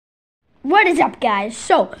What is up, guys?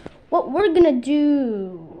 So, what we're gonna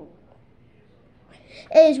do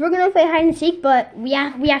is we're gonna play hide and seek, but we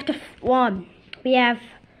have we have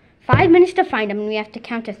 5 minutes to find them, and we have to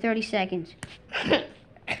count to 30 seconds.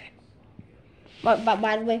 but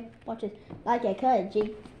by the way, watch this. Like I could,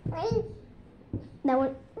 G. That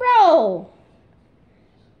one, bro.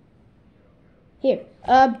 Here,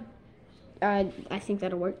 I think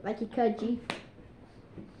that'll work. Like you could, G.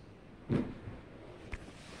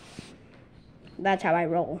 That's how I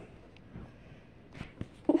roll.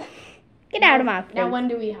 Get out of my face. Now when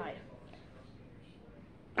do we hide?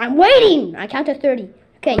 I'm waiting. I count to 30.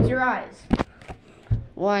 Okay. Close your eyes.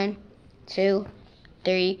 1, 2,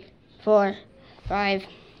 3, 4, 5,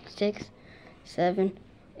 6, 7,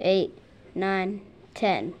 8, 9,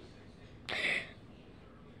 10.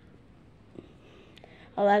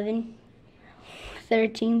 11,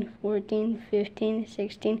 13, 14, 15,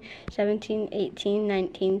 16, 17, 18,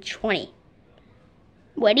 19, 20.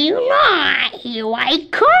 What do you not? Here I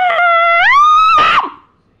come!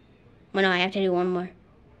 Well, no, I have to do one more.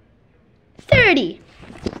 30.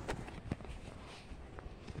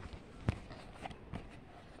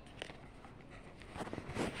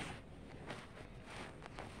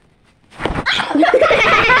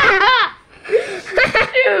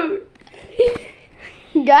 Dude.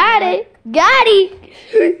 Got it.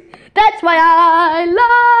 That's why I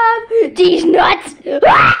love these nuts.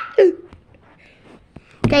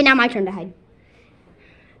 Okay, now my turn to hide.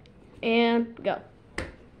 And go.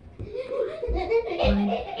 1,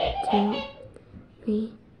 2,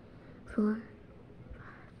 3, 4, 5,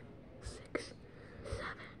 6, 7,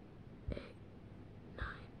 8, 9,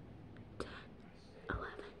 10, 11,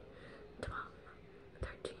 12,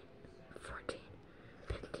 13, 14,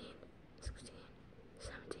 15, 16,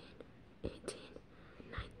 17, 18,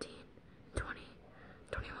 19, 20,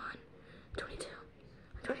 21, 22,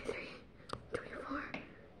 23, 24,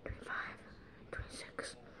 25,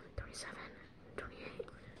 26, 27, 28,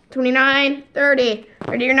 29, 30.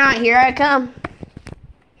 Ready or not, here I come.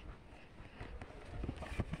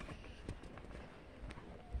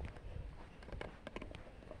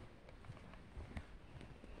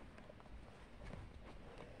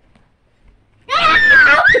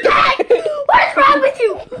 What is wrong with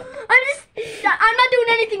you? I'm not doing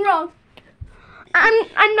anything wrong.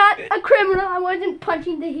 I'm not a criminal. I wasn't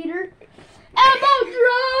punching the heater. Elbow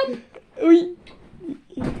drop.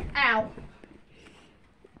 Ow.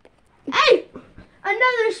 Hey,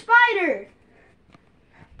 another spider.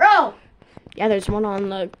 Bro. Yeah, there's one on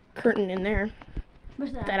the curtain in there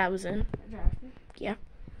What's that? that I was in. Yeah.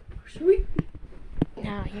 Sweet.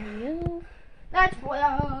 Now here you go. That's why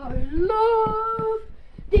I love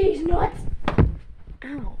these nuts.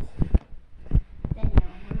 Ow.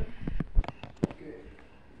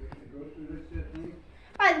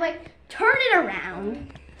 By the way, turn it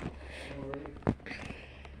around.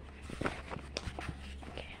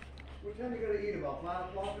 What time you gonna eat? About 5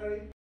 o'clock, buddy?